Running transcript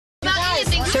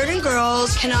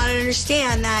girls cannot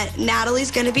understand that Natalie's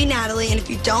gonna be Natalie, and if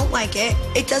you don't like it,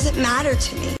 it doesn't matter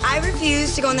to me. I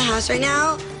refuse to go in the house right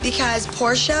now because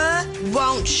Portia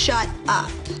won't shut up.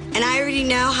 And I already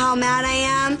know how mad I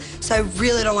am, so I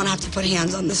really don't want to have to put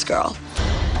hands on this girl.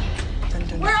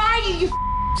 Where are you, you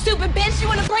stupid bitch? You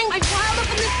want to bring my child up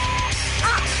in this?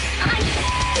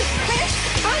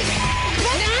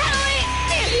 Natalie!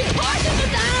 Portia,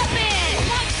 stop it!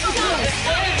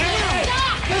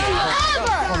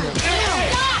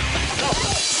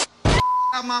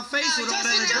 Out my face with all that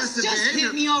aggressive behavior. Just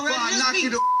hit me already. Before I knock you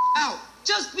the out.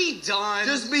 Just be done.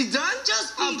 Just be done?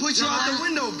 Just be I'll put you out the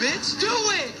window, bitch. Do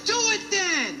it. Do it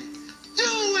then.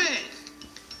 Do it.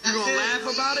 You gonna laugh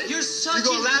about it? You're such You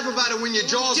gonna laugh about it when your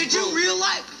jaws Did you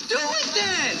realize? Do it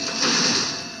then.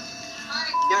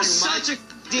 You're such a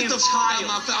damn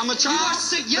child. I'm a child? You are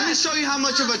sick. Let me show you how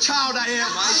much of a child I am.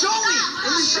 Show me.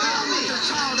 Let me show you how much of a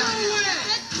child I am. Do it.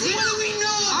 What do we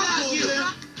know about you?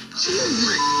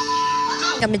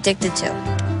 I'm addicted to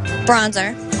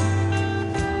bronzer,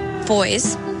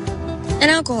 boys, and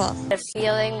alcohol. A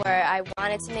feeling where I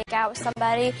wanted to make out with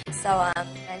somebody, so I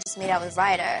just made out with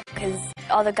Ryder, because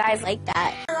all the guys like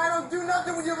that. I don't do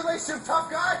nothing with your relationship,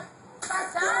 tough guy.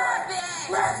 Let's do it!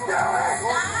 Let's do it!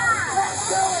 Let's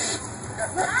do it!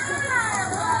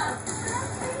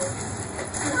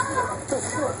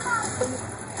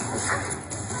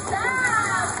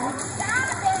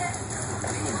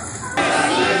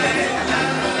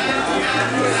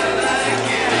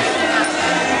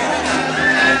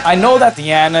 I know that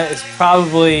Deanna is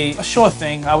probably a sure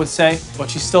thing, I would say, but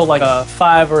she's still like a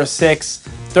 5 or a 6.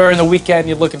 During the weekend,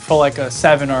 you're looking for like a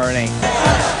 7 or an 8.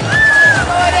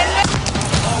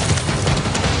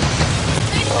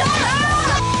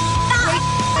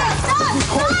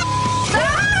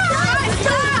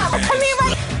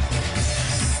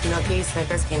 Snooki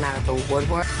Snickers came out of the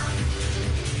woodwork.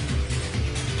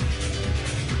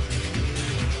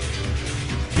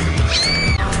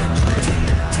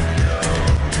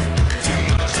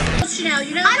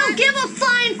 I don't give a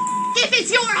flying if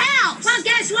it's your house. Well,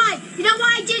 guess what? You know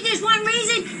why I did this? One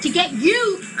reason? To get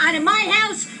you out of my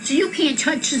house so you can't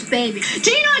touch this baby.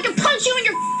 Do you know I can punch you in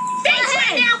your face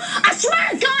right now? I swear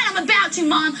to God I'm about to,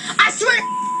 Mom. I swear to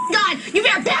God. You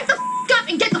better back the up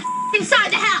and get the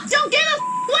inside the house. Don't give a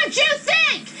what you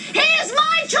think. He is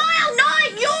my child, not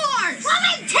yours. Well,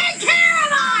 then take care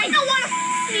of him. I don't want to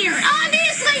hear it.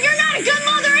 Obviously, you're not a good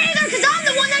mother either because I'm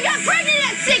the one that got pregnant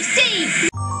at 16.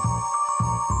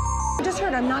 I just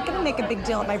heard I'm not going to make a big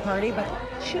deal at my party, but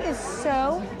she is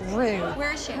so rude.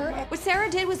 Where is she? What Sarah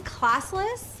did was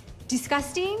classless,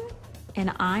 disgusting,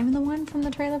 and I'm the one from the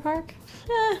trailer park?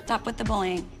 Stop with the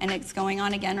bullying, and it's going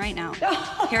on again right now.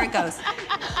 Here it goes.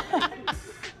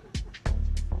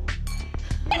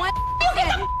 You get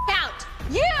the out!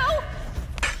 You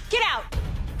get out!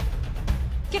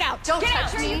 Get out! Don't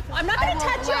touch me! I'm not going to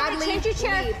touch you. I'm going to change your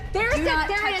chair. There it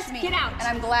is. Get out! And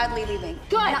I'm gladly leaving.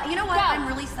 Good. And you know what? I'm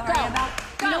really sorry about.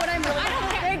 You know what I'm really. I don't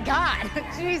care. Thank God.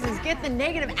 Jesus, get the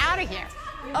negative out of here.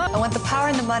 I want the power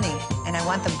and the money, and I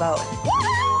want them both.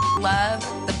 Love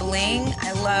the bling.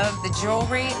 I love the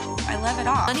jewelry. I love it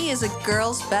all. Money is a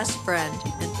girl's best friend,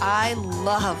 and I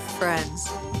love friends.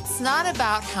 It's not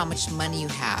about how much money you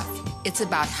have. It's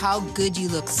about how good you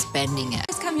look spending it.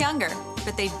 They come younger,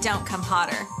 but they don't come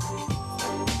hotter.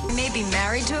 I may be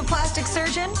married to a plastic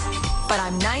surgeon, but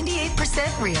I'm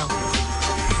 98% real.